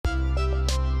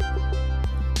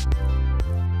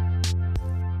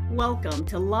Welcome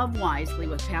to Love Wisely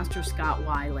with Pastor Scott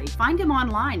Wiley. Find him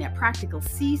online at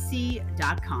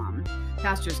practicalcc.com.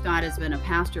 Pastor Scott has been a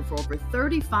pastor for over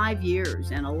 35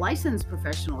 years and a licensed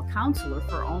professional counselor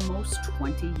for almost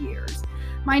 20 years.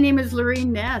 My name is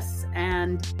Lorene Ness,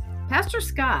 and Pastor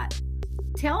Scott,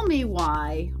 tell me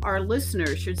why our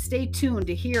listeners should stay tuned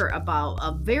to hear about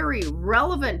a very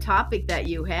relevant topic that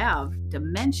you have,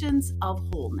 dimensions of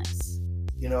wholeness.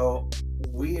 You know,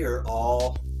 we are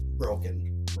all broken.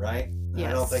 Right? Yes.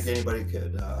 I don't think anybody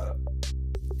could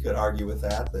argue with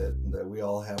that we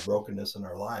all have brokenness in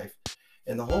our life.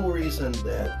 And the whole reason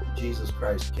that Jesus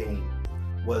Christ came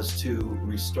was to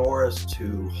restore us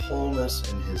to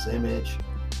wholeness in his image,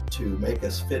 to make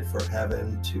us fit for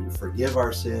heaven, to forgive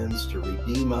our sins, to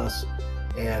redeem us.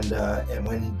 And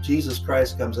when Jesus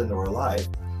Christ comes into our life,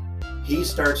 he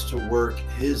starts to work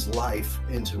his life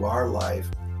into our life,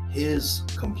 his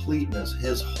completeness,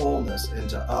 his wholeness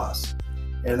into us.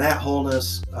 And that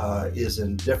wholeness is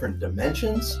in different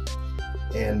dimensions.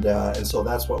 And so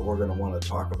that's what we're going to want to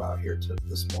talk about here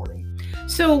this morning.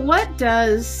 So what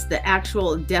does the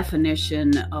actual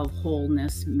definition of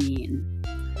wholeness mean?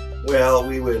 Well,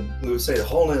 we would say that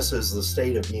wholeness is the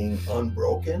state of being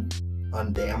unbroken,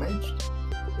 undamaged.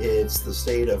 It's the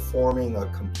state of forming a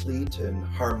complete and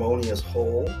harmonious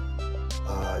whole.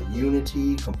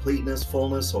 Unity, completeness,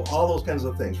 fullness, so all those kinds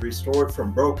of things, restored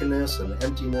from brokenness and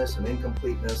emptiness and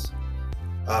incompleteness.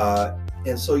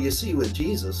 And so you see with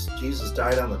Jesus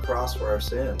died on the cross for our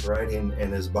sins, right?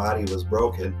 And his body was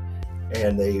broken,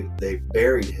 and they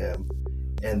buried him.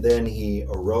 And then he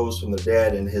arose from the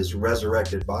dead, and his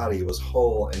resurrected body was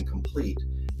whole and complete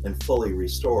and fully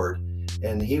restored.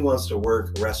 And he wants to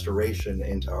work restoration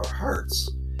into our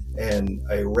hearts and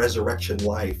a resurrection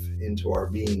life into our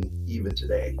being even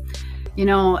today. You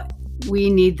know, we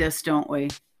need this, don't we?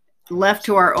 Left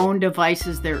to our own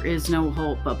devices, there is no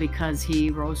hope, but because he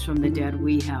rose from the dead,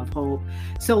 we have hope.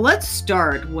 So let's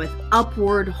start with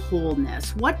upward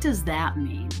wholeness. What does that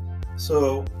mean?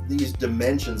 So these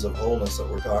dimensions of wholeness that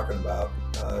we're talking about,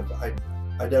 I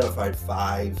identified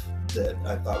 5 that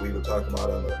I thought we would talk about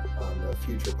on the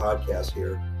future podcast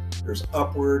here. There's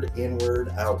upward,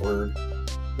 inward, outward.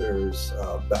 There's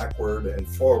backward and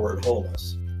forward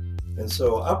wholeness. And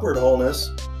so upward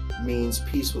wholeness means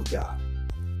peace with God.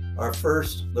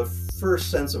 The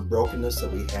first sense of brokenness that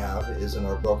we have is in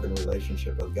our broken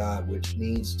relationship with God, which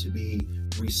needs to be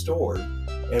restored.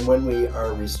 And when we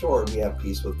are restored, we have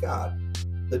peace with God.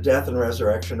 The death and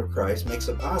resurrection of Christ makes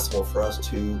it possible for us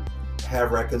to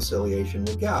have reconciliation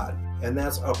with God. And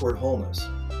that's upward wholeness.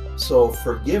 So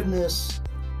forgiveness,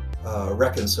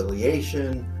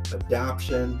 reconciliation,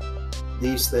 adoption,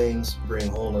 these things bring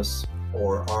wholeness,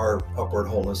 or our upward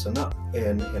wholeness in our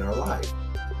life.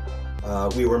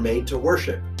 We were made to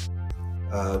worship,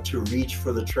 to reach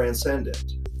for the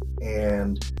transcendent,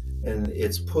 and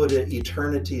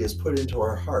eternity is put into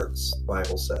our hearts, the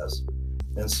Bible says.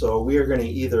 And so we are going to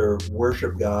either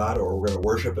worship God, or we're going to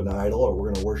worship an idol, or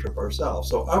we're going to worship ourselves.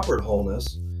 So upward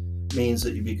wholeness means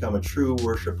that you become a true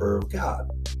worshiper of God.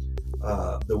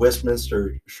 The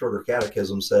Westminster Shorter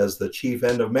Catechism says the chief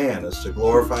end of man is to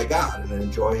glorify God and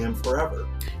enjoy him forever.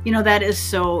 You know, that is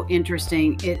so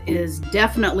interesting. It is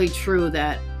definitely true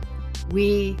that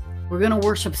we're going to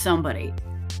worship somebody,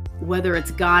 whether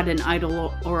it's God, an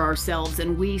idol, or ourselves.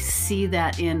 And we see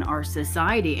that in our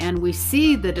society, and we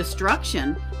see the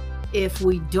destruction if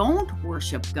we don't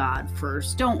worship God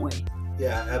first, don't we?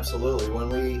 Yeah, absolutely. When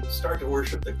we start to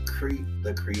worship the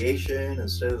creation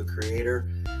instead of the creator,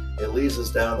 it leads us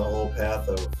down the whole path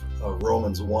of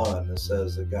Romans 1. It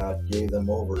says that God gave them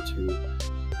over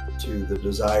to the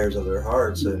desires of their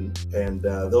hearts, and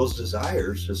those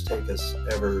desires just take us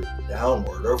ever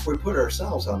downward. Or if we put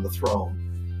ourselves on the throne,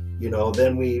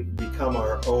 then we become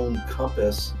our own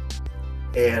compass,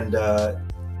 and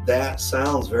that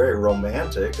sounds very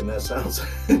romantic, and that sounds,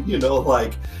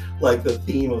 like the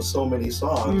theme of so many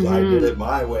songs. Mm-hmm. I did it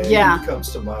my way. Yeah. It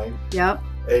comes to mind. Yep.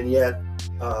 And yet,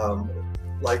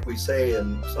 like we say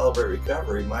in Celebrate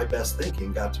Recovery, my best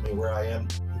thinking got to me where I am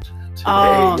today.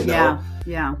 Oh,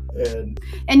 yeah.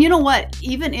 And you know what?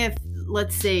 Even if,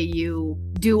 let's say, you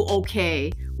do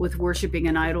okay with worshiping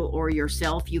an idol or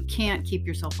yourself, you can't keep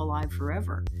yourself alive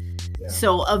forever. Yeah.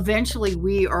 So eventually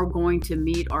we are going to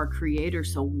meet our Creator.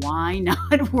 So why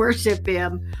not worship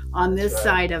him on this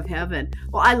side of heaven?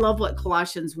 Well, I love what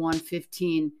Colossians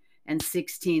 1:15 and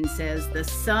 16 says, the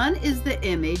Son is the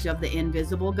image of the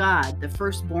invisible God, the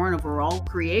firstborn over all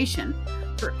creation.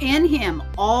 For in him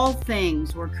all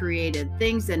things were created,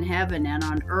 things in heaven and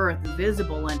on earth,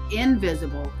 visible and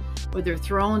invisible, whether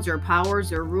thrones or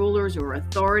powers or rulers or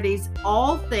authorities.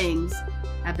 All things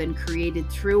have been created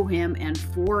through him and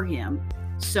for him.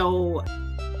 So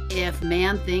if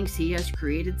man thinks he has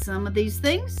created some of these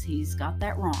things, he's got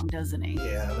that wrong, doesn't he?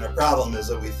 Yeah, and our problem is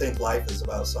that we think life is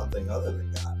about something other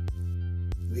than God.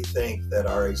 We think that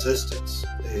our existence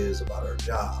is about our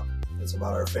job, it's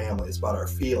about our family, it's about our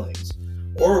feelings.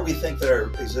 Or we think that our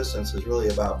existence is really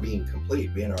about being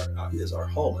complete, being our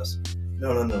wholeness.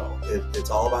 No. It's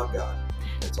all about God.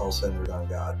 It's all centered on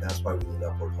God. That's why we need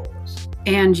upward wholeness.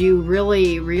 And you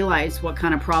really realize what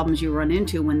kind of problems you run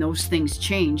into when those things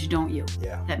change, don't you?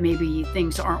 Yeah. That maybe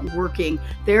things aren't working.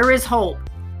 There is hope.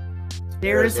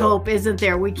 There is hope, isn't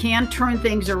there? We can turn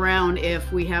things around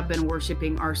if we have been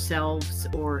worshiping ourselves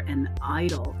or an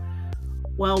idol.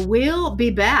 Well, we'll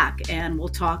be back and we'll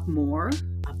talk more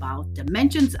about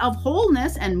dimensions of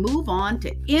wholeness and move on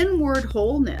to inward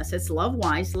wholeness. It's Love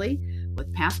Wisely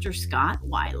with Pastor Scott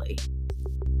Wiley.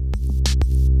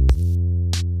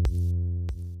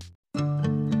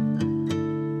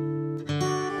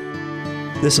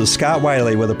 This is Scott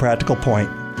Wiley with a practical point.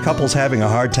 Couples having a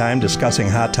hard time discussing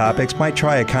hot topics might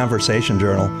try a conversation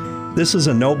journal. This is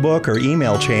a notebook or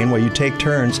email chain where you take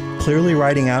turns clearly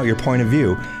writing out your point of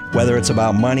view. Whether it's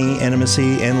about money,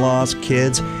 intimacy, in-laws,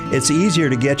 kids, it's easier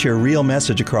to get your real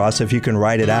message across if you can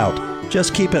write it out.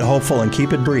 Just keep it hopeful and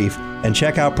keep it brief, and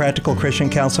check out Practical Christian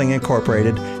Counseling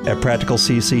Incorporated at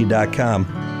practicalcc.com.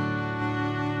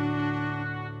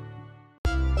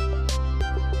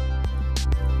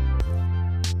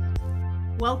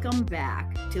 Welcome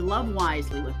back to Love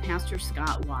Wisely with Pastor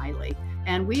Scott Wiley.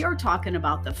 And we are talking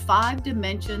about the 5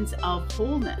 dimensions of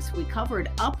wholeness. We covered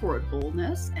upward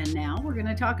wholeness, and now we're going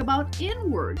to talk about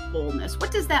inward wholeness.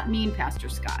 What does that mean, Pastor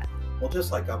Scott? Well,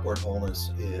 just like upward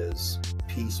wholeness is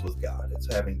peace with God,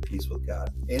 it's having peace with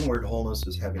God. Inward wholeness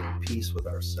is having peace with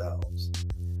ourselves.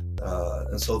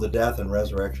 And so the death and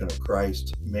resurrection of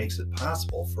Christ makes it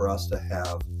possible for us to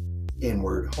have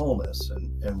inward wholeness.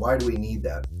 And why do we need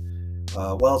that?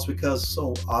 Well, it's because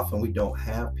so often we don't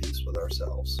have peace with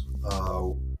ourselves.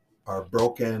 Our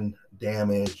broken,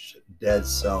 damaged, dead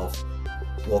self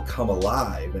will come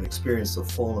alive and experience the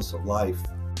fullness of life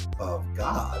of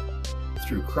God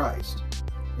through Christ.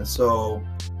 And so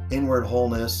inward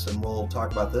wholeness, and we'll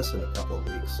talk about this in a couple of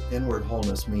weeks, inward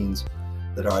wholeness means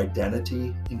that our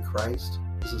identity in Christ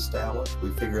is established. We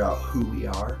figure out who we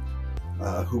are,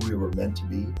 who we were meant to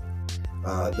be.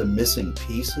 The missing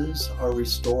pieces are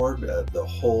restored. The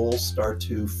holes start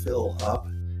to fill up.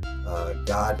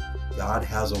 God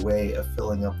has a way of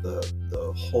filling up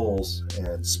the holes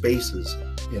and spaces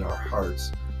in our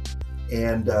hearts.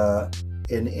 And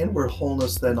inward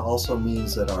wholeness then also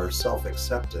means that our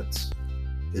self-acceptance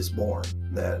is born.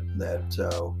 That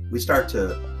we start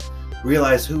to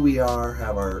realize who we are,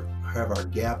 have our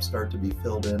gaps start to be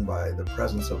filled in by the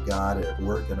presence of God at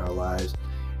work in our lives.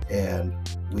 And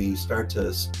we start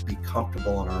to be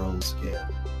comfortable in our own skin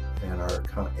and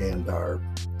are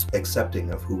accepting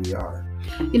of who we are.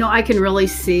 You know, I can really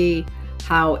see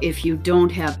how if you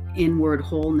don't have inward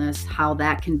wholeness, how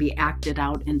that can be acted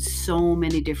out in so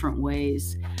many different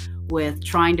ways, with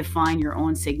trying to find your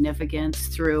own significance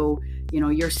through,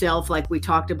 yourself, like we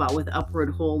talked about with upward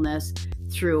wholeness,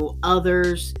 through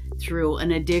others, through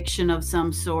an addiction of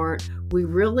some sort. We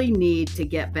really need to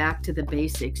get back to the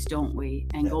basics, don't we?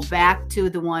 And go back to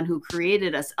the one who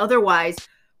created us. Otherwise,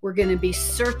 we're going to be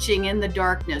searching in the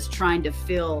darkness, trying to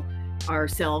fill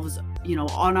ourselves,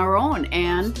 on our own.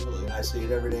 And absolutely. And I see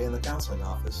it every day in the counseling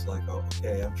office. Like,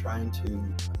 okay, I'm trying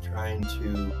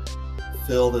to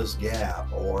fill this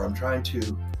gap, or I'm trying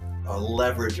to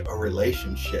leverage a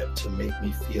relationship to make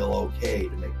me feel okay,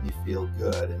 to make me feel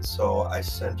good. And so I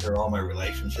center all my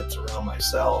relationships around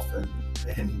myself,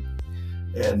 and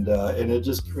it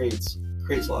just creates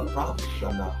a lot of problems because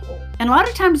I'm not whole. And a lot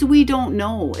of times we don't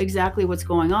know exactly what's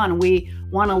going on. We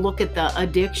want to look at the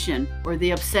addiction or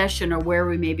the obsession or where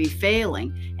we may be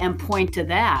failing and point to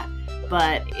that.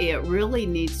 But it really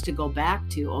needs to go back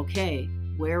to, okay,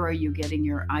 where are you getting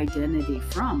your identity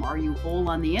from? Are you whole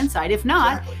on the inside? If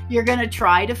not, You're going to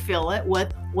try to fill it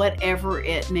with whatever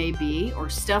it may be, or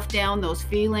stuff down those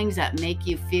feelings that make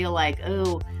you feel like,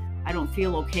 oh, I don't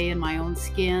feel okay in my own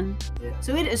skin. Yeah.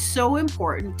 So it is so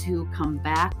important to come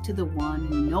back to the one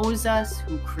who knows us,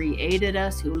 who created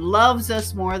us, who loves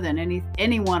us more than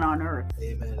anyone on earth.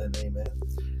 Amen and amen.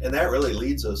 And that really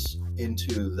leads us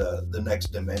into the next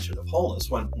dimension of wholeness.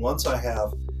 Once I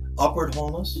have upward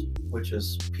wholeness, which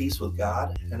is peace with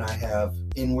God, and I have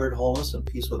inward wholeness and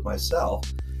peace with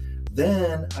myself,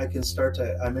 then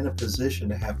I'm in a position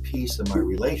to have peace in my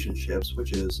relationships,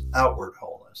 which is outward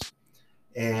wholeness.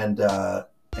 And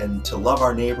to love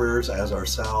our neighbors as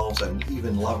ourselves, and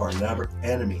even love our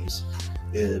enemies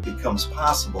it becomes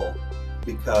possible,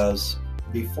 because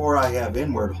before I have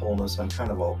inward wholeness, I'm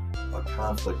kind of a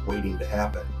conflict waiting to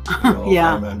happen.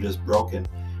 Yeah. I'm just broken.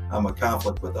 I'm a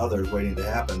conflict with others waiting to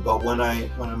happen. But when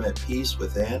I'm at peace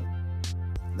within,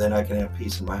 then I can have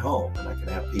peace in my home, and I can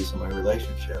have peace in my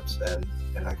relationships, and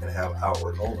I can have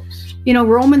outward wholeness.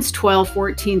 Romans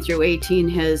 12:14-18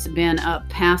 has been a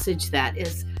passage that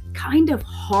is kind of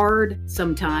hard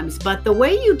sometimes, but the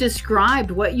way you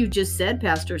described what you just said,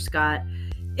 Pastor Scott,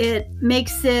 it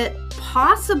makes it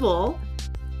possible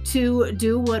to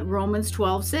do what Romans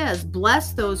 12 says.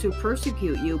 Bless those who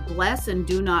persecute you. Bless and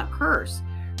do not curse.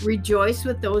 Rejoice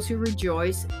with those who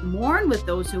rejoice. Mourn with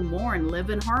those who mourn. Live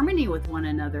in harmony with one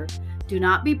another. Do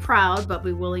not be proud, but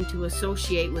be willing to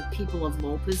associate with people of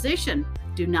low position.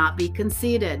 Do not be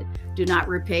conceited. Do not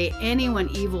repay anyone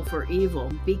evil for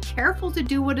evil. Be careful to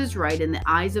do what is right in the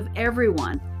eyes of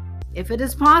everyone. If it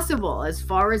is possible, as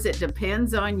far as it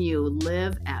depends on you,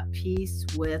 live at peace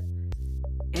with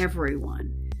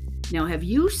everyone. Now, have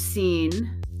you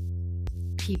seen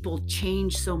people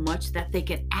change so much that they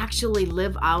can actually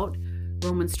live out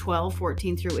Romans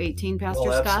 12:14-18,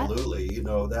 Pastor Scott? Absolutely.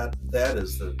 That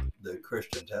is the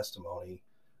Christian testimony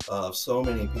of so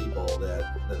many people that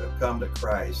have come to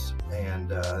Christ, and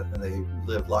they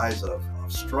live lives of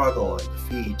struggle and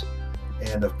defeat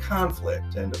and of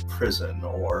conflict and of prison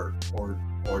or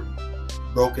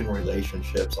broken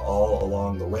relationships all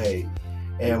along the way.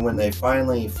 And when they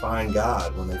finally find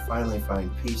God, when they finally find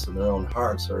peace in their own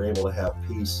hearts, they're able to have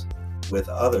peace with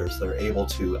others. They're able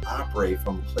to operate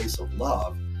from a place of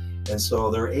love. And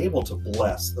so they're able to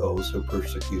bless those who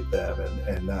persecute them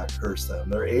and not curse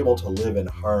them. They're able to live in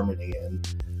harmony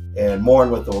and mourn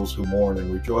with those who mourn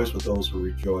and rejoice with those who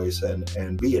rejoice,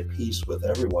 and be at peace with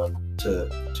everyone to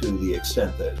the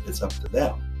extent that it's up to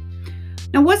them.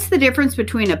 Now, what's the difference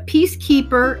between a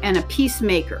peacekeeper and a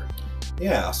peacemaker?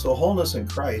 Yeah, so wholeness in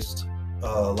Christ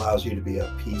allows you to be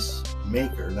a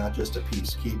peacemaker, not just a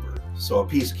peacekeeper. So a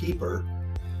peacekeeper,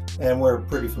 and we're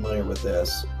pretty familiar with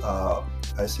this,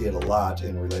 I see it a lot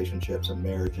in relationships and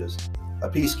marriages. A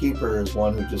peacekeeper is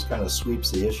one who just kind of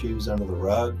sweeps the issues under the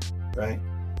rug, right?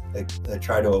 They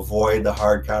try to avoid the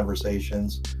hard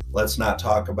conversations. Let's not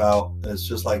talk about, it's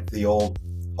just like the old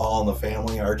All in the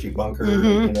Family, Archie Bunker,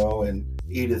 and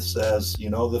Edith says,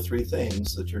 the three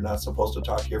things that you're not supposed to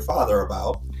talk to your father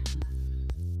about: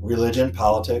 religion,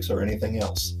 politics, or anything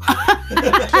else.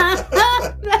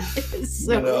 That is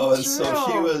so true. And so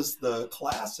she was the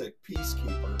classic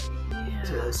peacekeeper,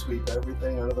 to sweep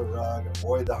everything under the rug,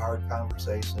 avoid the hard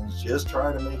conversations, just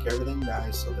try to make everything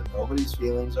nice so that nobody's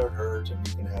feelings are hurt and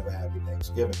we can have a happy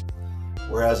Thanksgiving.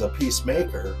 Whereas a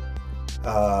peacemaker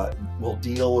will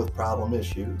deal with problem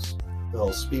issues.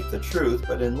 They'll speak the truth,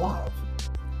 but in love.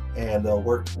 And they'll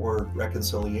work toward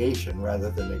reconciliation rather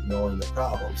than ignoring the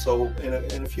problem. So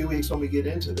in a few weeks, when we get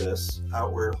into this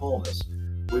outward wholeness,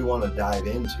 we want to dive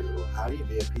into how do you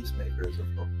be a peacemaker as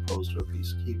opposed to a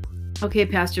peacekeeper. Okay,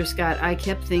 Pastor Scott, I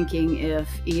kept thinking if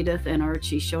Edith and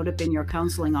Archie showed up in your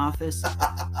counseling office,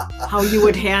 how you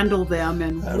would handle them,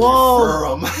 and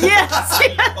whoa. Yes.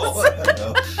 It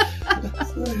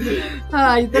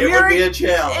would be a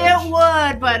challenge. It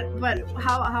would, but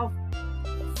how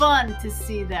fun to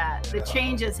see that the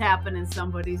changes happen in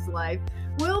somebody's life.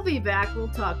 We'll be back. We'll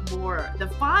talk more. The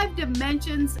 5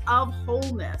 dimensions of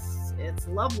wholeness. It's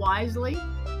Love Wisely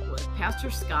with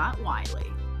Pastor Scott Wiley.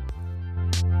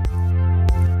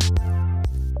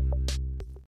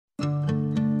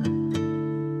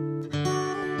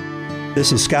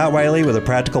 This is Scott Wiley with a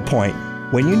practical point.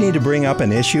 When you need to bring up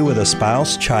an issue with a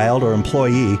spouse, child, or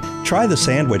employee, try the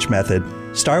sandwich method.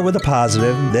 Start with a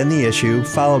positive, then the issue,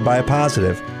 followed by a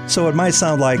positive. So it might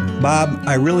sound like, Bob,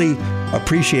 I really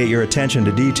appreciate your attention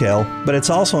to detail, but it's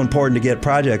also important to get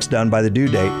projects done by the due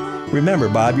date. Remember,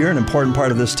 Bob, you're an important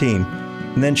part of this team.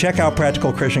 And then check out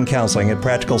Practical Christian Counseling at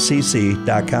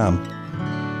practicalcc.com.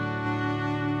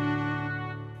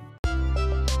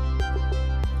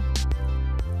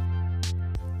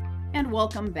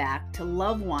 Welcome back to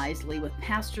Love Wisely with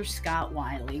Pastor Scott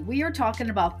Wiley. We are talking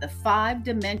about the 5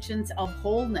 dimensions of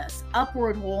wholeness: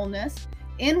 upward wholeness,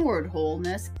 inward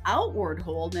wholeness, outward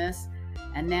wholeness,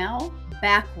 and now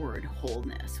backward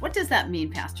wholeness. What does that mean,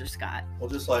 Pastor Scott? Well,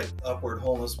 just like upward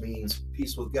wholeness means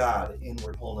peace with God,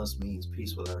 inward wholeness means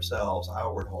peace with ourselves,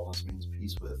 outward wholeness means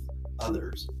peace with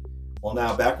others. Well,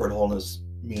 now backward wholeness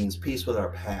means peace with our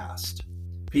past.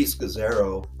 Pete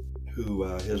Scazzero, who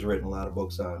has written a lot of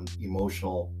books on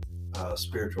emotionally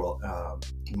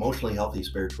healthy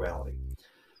spirituality.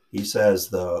 He says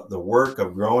the work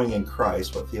of growing in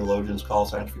Christ, what theologians call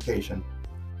sanctification,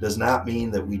 does not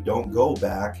mean that we don't go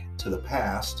back to the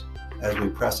past as we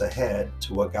press ahead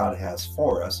to what God has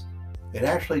for us, it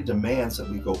actually demands that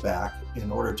we go back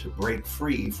in order to break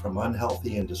free from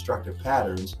unhealthy and destructive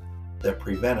patterns that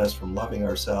prevent us from loving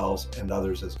ourselves and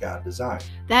others as God designed.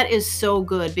 That is so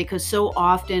good, because so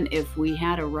often if we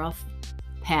had a rough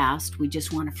past, we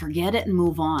just want to forget it and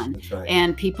move on. That's right.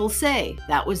 And people say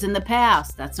that was in the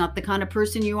past. That's not the kind of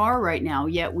person you are right now.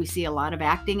 Yet we see a lot of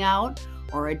acting out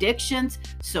or addictions.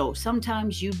 So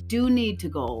sometimes you do need to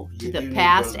go to the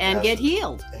past and get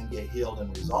healed. And get healed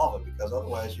and resolve it, because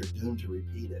otherwise you're doomed to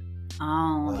repeat it.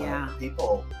 Oh, yeah.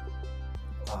 People,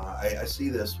 I see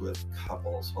this with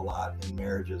couples a lot in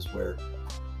marriages where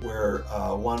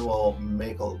one will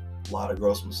make a lot of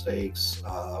gross mistakes,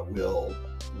 will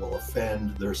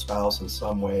offend their spouse in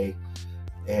some way,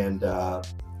 and the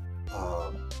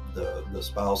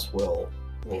spouse will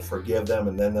forgive them,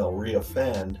 and then they'll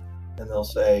reoffend, and they'll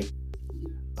say,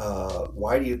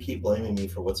 why do you keep blaming me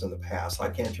for what's in the past? Why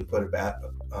can't you put it back,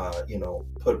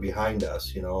 put it behind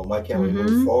us? Why can't we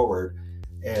move forward?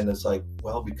 And it's like,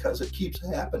 well, because it keeps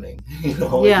happening, It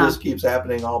just keeps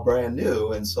happening all brand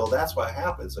new. And so that's what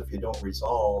happens if you don't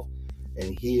resolve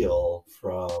and heal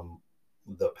from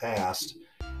the past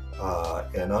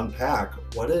and unpack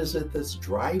what is it that's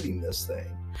driving this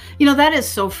thing. That is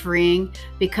so freeing,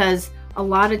 because a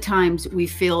lot of times we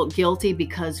feel guilty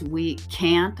because we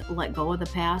can't let go of the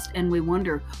past, and we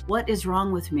wonder, what is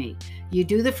wrong with me? You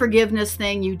do the forgiveness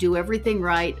thing, you do everything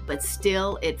right, but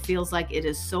still it feels like it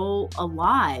is so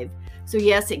alive. So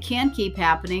yes, it can keep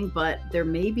happening, but there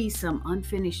may be some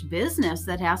unfinished business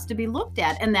that has to be looked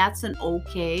at, and that's an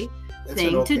okay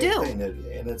thing to do.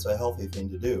 And it's a healthy thing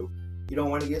to do. You don't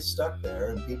want to get stuck there,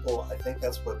 and I think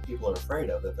that's what people are afraid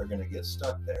of, that they're going to get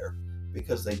stuck there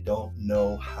because they don't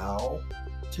know how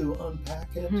to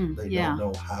unpack it. They don't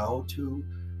know how to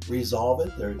resolve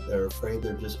it. They're afraid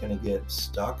they're just going to get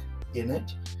stuck in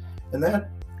it. And that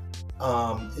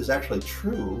is actually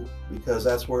true, because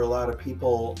that's where a lot of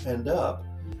people end up.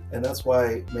 And that's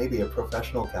why maybe a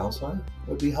professional counselor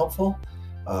would be helpful.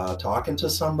 Talking to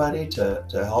somebody to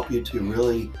help you to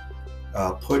really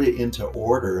put it into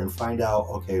order and find out,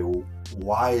 okay,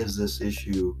 why is this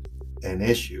issue an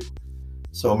issue?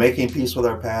 So making peace with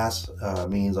our past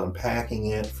means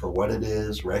unpacking it for what it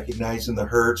is, recognizing the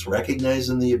hurts,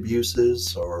 recognizing the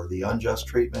abuses or the unjust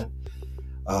treatment,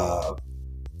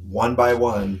 one by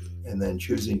one, and then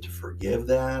choosing to forgive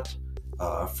that,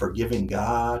 forgiving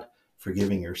God,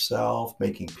 forgiving yourself.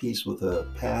 Making peace with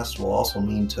the past will also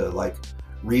mean to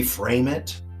reframe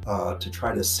it, to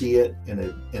try to see it in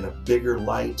a bigger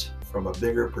light, from a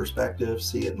bigger perspective,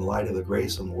 see it in light of the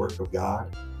grace and the work of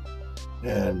God.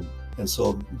 And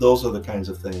so those are the kinds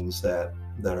of things that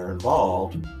are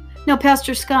involved. Now,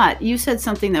 Pastor Scott, you said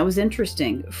something that was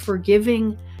interesting,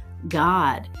 forgiving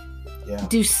God. Yeah.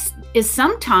 Is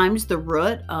sometimes the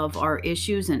root of our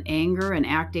issues and anger and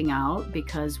acting out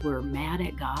because we're mad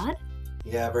at God?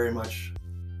 Yeah, very much,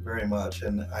 very much.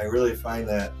 And I really find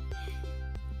that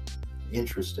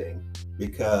interesting,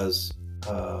 because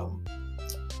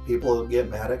people get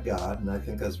mad at God, and I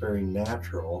think that's very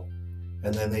natural.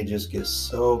 And then they just get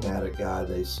so mad at God,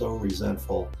 they're so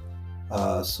resentful,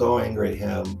 so angry at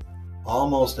Him,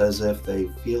 almost as if they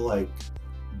feel like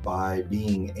by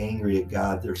being angry at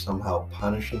God, they're somehow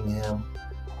punishing Him,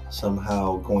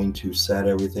 somehow going to set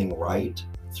everything right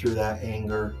through that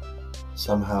anger,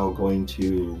 somehow going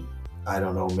to,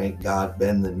 make God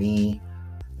bend the knee.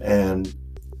 And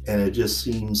it just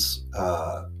seems,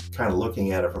 kind of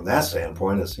looking at it from that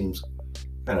standpoint, it seems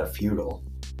kind of futile.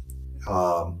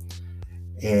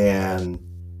 And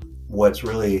what's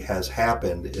really has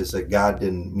happened is that God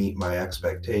didn't meet my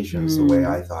expectations the way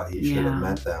I thought He should have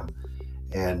met them.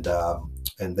 And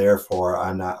therefore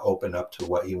I'm not open up to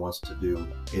what He wants to do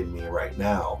in me right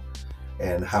now,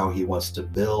 and how He wants to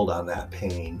build on that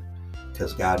pain,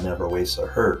 because God never wastes a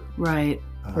hurt. Right.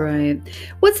 Right.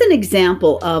 What's an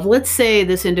example of, let's say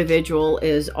this individual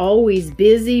is always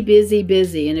busy,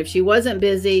 and if she wasn't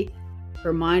busy,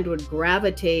 her mind would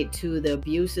gravitate to the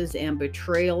abuses and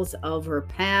betrayals of her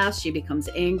past. She becomes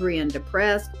angry and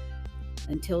depressed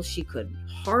until she could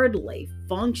hardly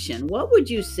function. What would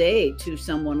you say to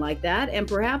someone like that? And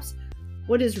perhaps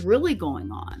what is really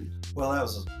going on? Well,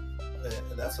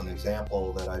 that's an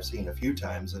example that I've seen a few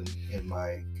times in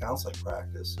my counseling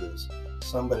practice, is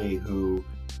somebody who,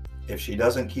 if she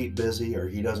doesn't keep busy or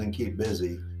he doesn't keep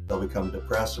busy, they'll become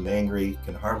depressed and angry,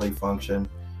 can hardly function,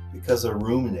 because they're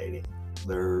ruminating.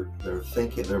 They're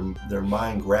thinking, their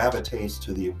mind gravitates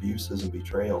to the abuses and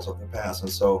betrayals of the past.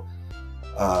 And so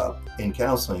in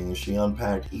counseling, as she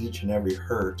unpacked each and every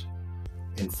hurt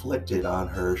inflicted on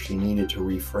her, she needed to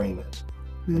reframe it.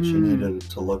 And she needed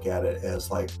to look at it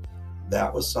as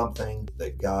that was something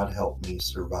that God helped me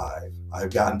survive. I've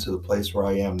gotten to the place where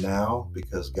I am now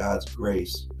because God's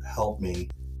grace helped me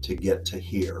to get to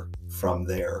here from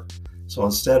there. So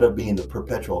instead of being the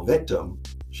perpetual victim,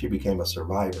 she became a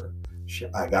survivor.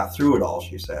 I got through it all,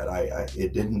 she said.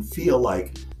 It didn't feel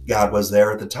like God was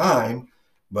there at the time,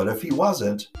 but if he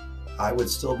wasn't, I would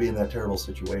still be in that terrible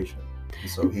situation. And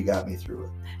so he got me through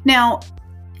it. Now,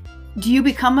 do you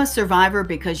become a survivor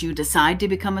because you decide to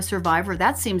become a survivor?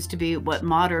 That seems to be what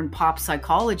modern pop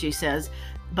psychology says.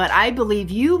 But I believe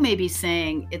you may be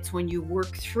saying it's when you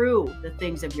work through the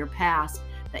things of your past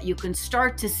that you can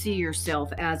start to see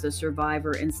yourself as a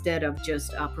survivor instead of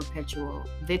just a perpetual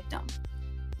victim.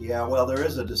 Yeah, well, there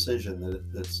is a decision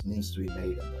that needs to be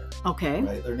made in there. Okay.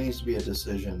 Right? There needs to be a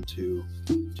decision to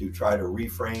try to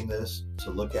reframe this,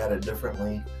 to look at it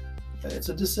differently. It's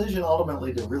a decision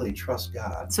ultimately to really trust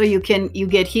God. So you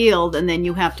get healed, and then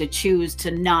you have to choose to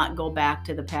not go back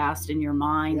to the past in your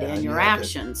mind and your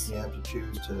actions. You have to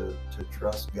choose to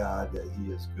trust God that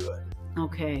he is good.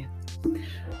 Okay.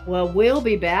 Well, we'll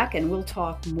be back and we'll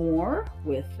talk more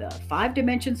with 5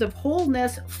 Dimensions of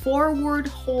Wholeness, Forward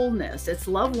Wholeness. It's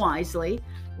Love Wisely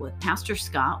with Pastor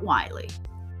Scott Wiley.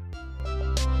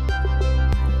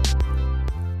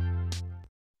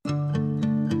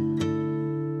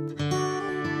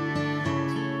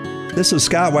 This is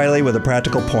Scott Wiley with A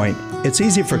Practical Point. It's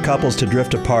easy for couples to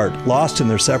drift apart, lost in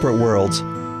their separate worlds.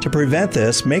 To prevent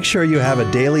this, make sure you have a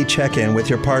daily check-in with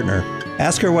your partner.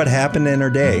 Ask her what happened in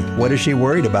her day. What is she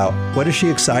worried about? What is she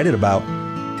excited about?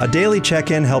 A daily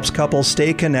check-in helps couples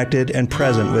stay connected and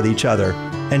present with each other.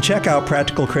 And check out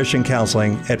Practical Christian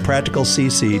Counseling at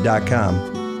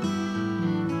practicalcc.com.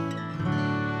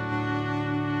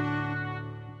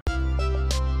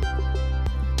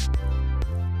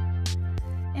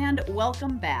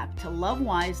 Welcome back to Love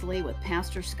Wisely with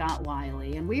Pastor Scott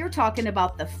Wiley. And we are talking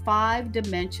about the 5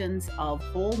 dimensions of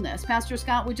wholeness. Pastor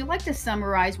Scott, would you like to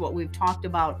summarize what we've talked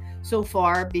about so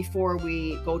far before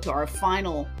we go to our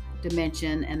final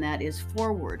dimension, and that is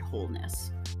forward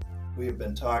wholeness? We have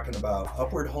been talking about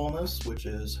upward wholeness, which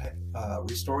is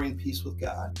restoring peace with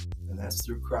God, and that's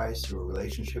through Christ, through a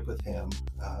relationship with him.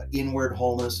 Inward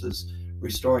wholeness is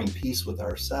restoring peace with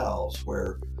ourselves,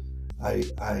 where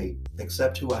I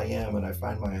accept who I am and I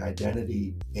find my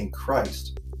identity in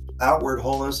Christ. Outward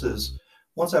wholeness is,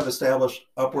 once I've established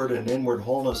upward and inward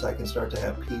wholeness, I can start to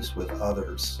have peace with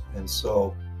others. And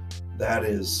so that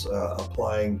is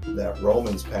applying that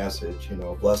Romans passage,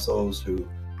 bless those who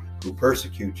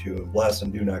persecute you, and bless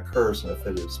and do not curse. And if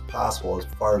it is possible, as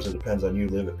far as it depends on you,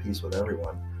 live at peace with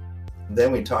everyone. And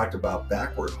then we talked about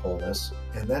backward wholeness,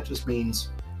 and that just means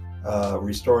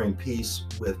restoring peace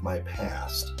with my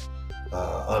past.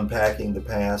 Unpacking the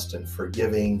past and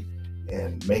forgiving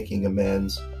and making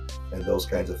amends and those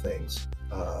kinds of things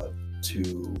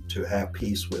to have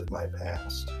peace with my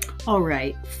past. All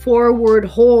right. Forward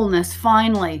wholeness.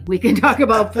 Finally, we can talk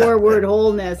about forward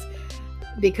wholeness,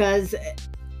 because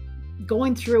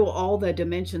going through all the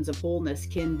dimensions of wholeness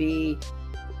can be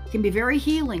very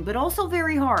healing, but also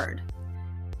very hard.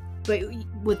 But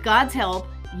with God's help,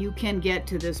 you can get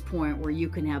to this point where you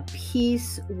can have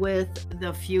peace with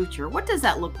the future. What does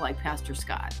that look like, Pastor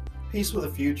Scott? Peace with the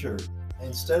future.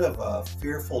 Instead of a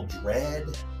fearful dread,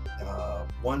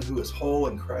 one who is whole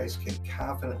in Christ can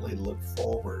confidently look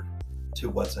forward to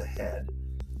what's ahead.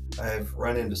 I've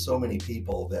run into so many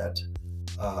people that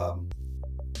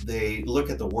they look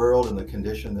at the world and the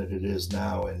condition that it is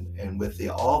now, and with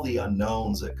all the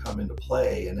unknowns that come into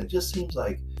play, and it just seems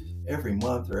like every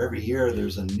month or every year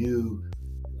there's a new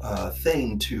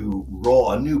thing to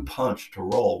roll, a new punch to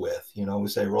roll with. We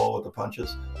say roll with the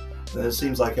punches. And it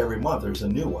seems like every month there's a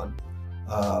new one.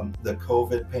 The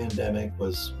COVID pandemic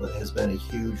has been a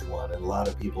huge one in a lot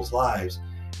of people's lives.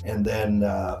 And then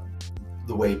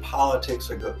the way politics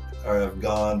have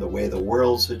gone, the way the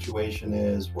world situation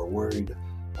is, we're worried.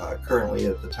 Currently,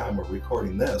 at the time of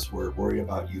recording this, we're worried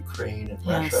about Ukraine and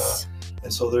Russia.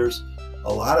 And so there's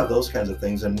a lot of those kinds of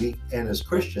things. And as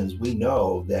Christians, we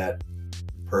know that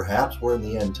perhaps we're in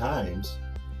the end times,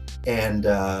 and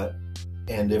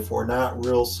if we're not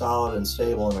real solid and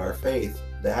stable in our faith,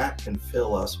 that can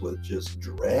fill us with just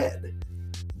dread.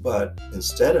 But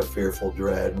instead of fearful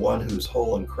dread, one who's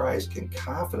whole in Christ can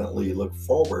confidently look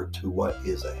forward to what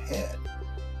is ahead.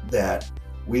 That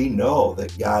we know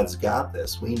that God's got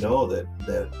this. We know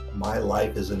that my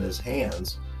life is in his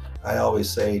hands, I always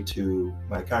say to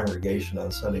my congregation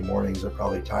on Sunday mornings, they're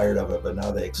probably tired of it, but now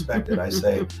they expect it. I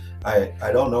say,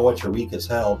 I don't know what your week has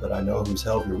held, but I know who's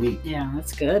held your week. Yeah,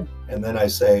 that's good. And then I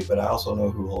say, but I also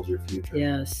know who holds your future.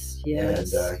 Yes,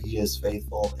 yes. And he is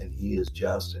faithful, and he is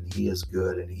just, and he is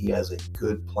good, and he has a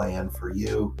good plan for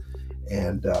you.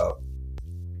 And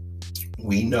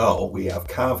we have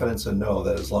confidence and know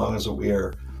that as long as we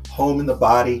are home in the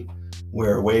body,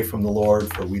 we're away from the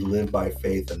Lord, for we live by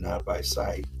faith and not by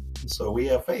sight. And so we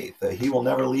have faith that he will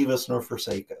never leave us nor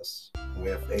forsake us. We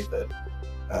have faith that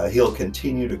he'll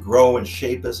continue to grow and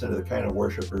shape us into the kind of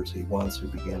worshipers he wants, who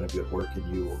began a good work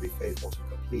in you will be faithful to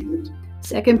complete it.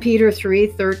 2 Peter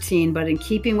 3:13, but in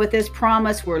keeping with this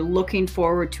promise, we're looking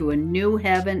forward to a new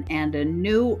heaven and a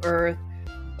new earth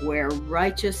where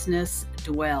righteousness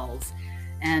dwells.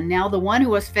 And now the one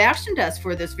who has fashioned us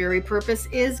for this very purpose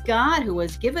is God, who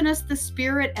has given us the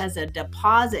Spirit as a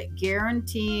deposit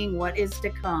guaranteeing what is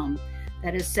to come.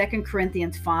 That is 2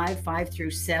 Corinthians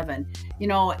 5:5-7. You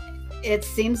know, it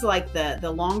seems like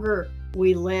the longer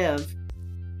we live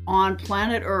on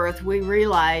planet Earth, we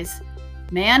realize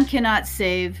man cannot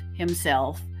save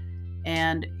himself,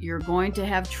 and you're going to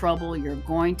have trouble. You're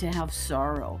going to have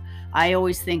sorrow. I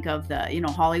always think of the,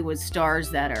 Hollywood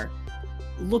stars that are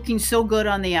looking so good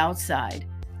on the outside,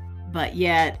 but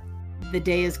yet the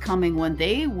day is coming when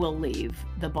they will leave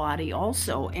the body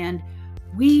also. And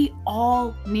we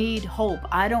all need hope.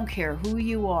 I don't care who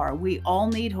you are. We all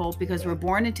need hope, because we're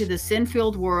born into the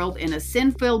sin-filled world in a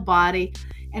sin-filled body,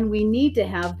 and we need to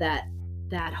have that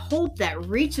hope that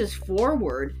reaches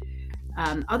forward.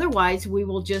 Otherwise, we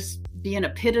will just be in a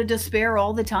pit of despair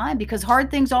all the time, because hard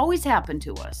things always happen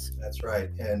to us. That's right.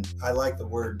 And I like the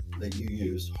word that you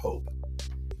use, hope.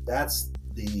 That's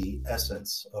the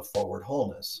essence of forward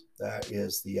wholeness. That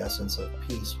is the essence of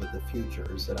peace with the future,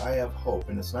 is that I have hope.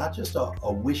 And it's not just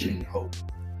a wishing hope.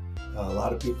 A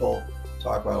lot of people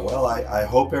talk about, well, I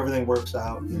hope everything works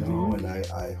out, and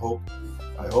I hope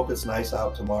it's nice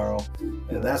out tomorrow.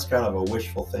 And that's kind of a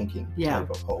wishful thinking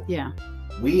type of hope. Yeah.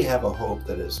 We have a hope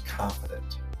that is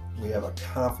confident. We have a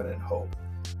confident hope.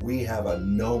 We have a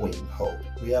knowing hope.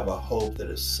 We have a hope that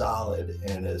is solid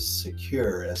and is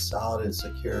secure, as solid and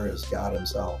secure as God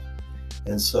himself.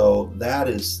 And so that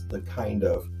is the kind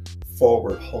of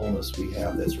forward wholeness we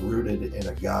have, that's rooted in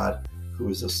a God who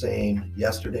is the same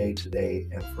yesterday, today,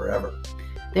 and forever.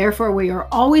 Therefore, we are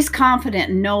always confident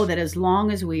and know that as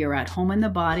long as we are at home in the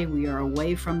body, we are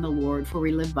away from the Lord, for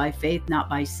we live by faith, not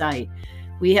by sight.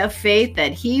 We have faith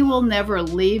that he will never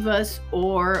leave us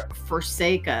or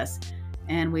forsake us.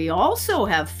 And we also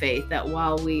have faith that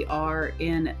while we are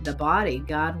in the body,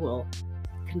 God will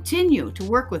continue to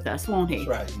work with us, won't he? That's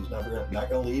right. He's not going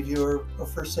to leave you or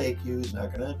forsake you. He's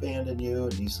not going to abandon you.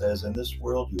 And he says, in this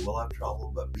world, you will have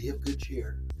trouble, but be of good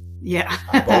cheer. Yeah.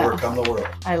 I've overcome the world.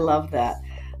 I love that.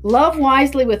 Love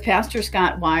Wisely with Pastor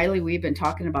Scott Wiley. We've been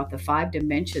talking about the 5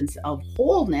 dimensions of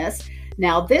wholeness.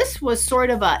 Now, this was sort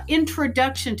of an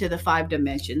introduction to the 5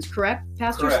 dimensions, correct,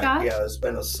 Pastor Scott? Yeah, it's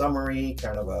been a summary,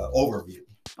 kind of an overview.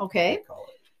 Okay.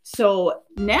 So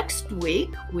next week,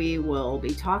 we will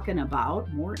be talking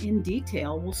about more in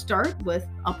detail. We'll start with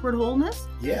upward wholeness.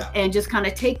 Yeah. And just kind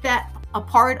of take that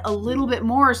apart a little bit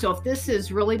more. So if this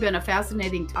has really been a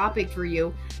fascinating topic for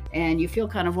you and you feel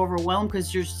kind of overwhelmed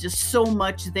because there's just so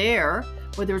much there,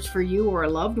 whether it's for you or a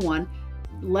loved one,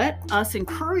 let us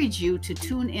encourage you to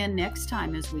tune in next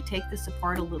time as we take this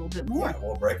apart a little bit more. Yeah,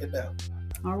 we'll break it down.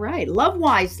 All right. Love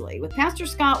Wisely with Pastor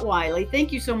Scott Wiley.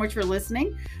 Thank you so much for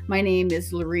listening. My name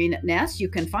is Lorene Ness. You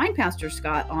can find Pastor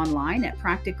Scott online at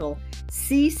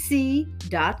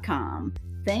practicalcc.com.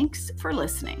 Thanks for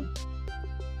listening.